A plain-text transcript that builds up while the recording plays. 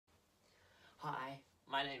Hi,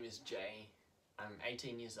 my name is Jay. I'm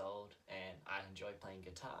 18 years old and I enjoy playing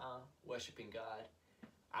guitar, worshipping God.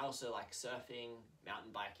 I also like surfing,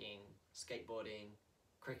 mountain biking, skateboarding,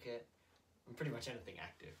 cricket, and pretty much anything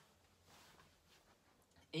active.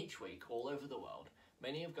 Each week, all over the world,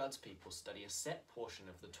 many of God's people study a set portion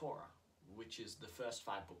of the Torah, which is the first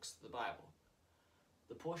 5 books of the Bible.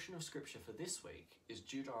 The portion of scripture for this week is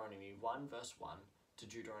Deuteronomy 1 verse 1 to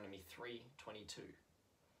Deuteronomy 3:22.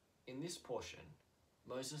 In this portion,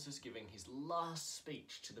 Moses is giving his last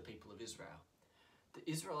speech to the people of Israel. The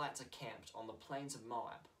Israelites are camped on the plains of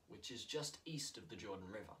Moab, which is just east of the Jordan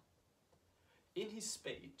River. In his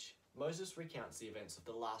speech, Moses recounts the events of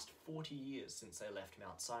the last 40 years since they left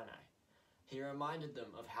Mount Sinai. He reminded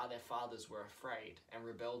them of how their fathers were afraid and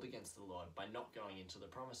rebelled against the Lord by not going into the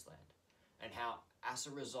Promised Land, and how, as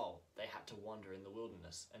a result, they had to wander in the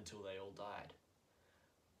wilderness until they all died.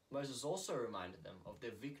 Moses also reminded them of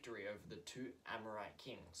their victory over the 2 Amorite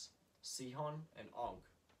kings, Sihon and Og.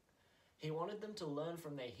 He wanted them to learn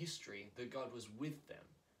from their history that God was with them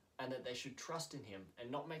and that they should trust in him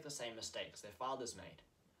and not make the same mistakes their fathers made.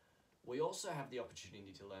 We also have the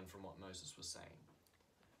opportunity to learn from what Moses was saying.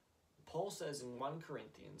 Paul says in 1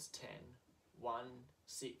 Corinthians 10, 1,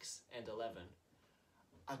 6 and 11,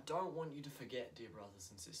 "I don't want you to forget, dear brothers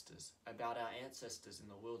and sisters, about our ancestors in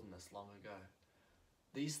the wilderness long ago.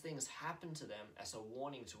 These things happened to them as a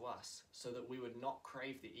warning to us, so that we would not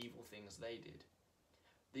crave the evil things they did.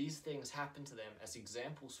 These things happened to them as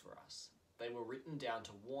examples for us. They were written down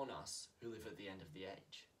to warn us who live at the end of the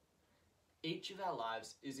age." Each of our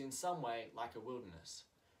lives is in some way like a wilderness.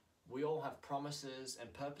 We all have promises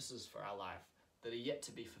and purposes for our life that are yet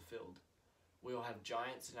to be fulfilled. We all have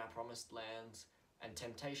giants in our promised lands and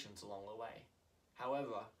temptations along the way.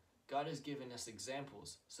 However, God has given us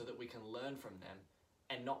examples so that we can learn from them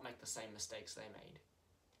and not make the same mistakes they made.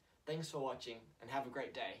 Thanks for watching and have a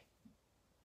great day.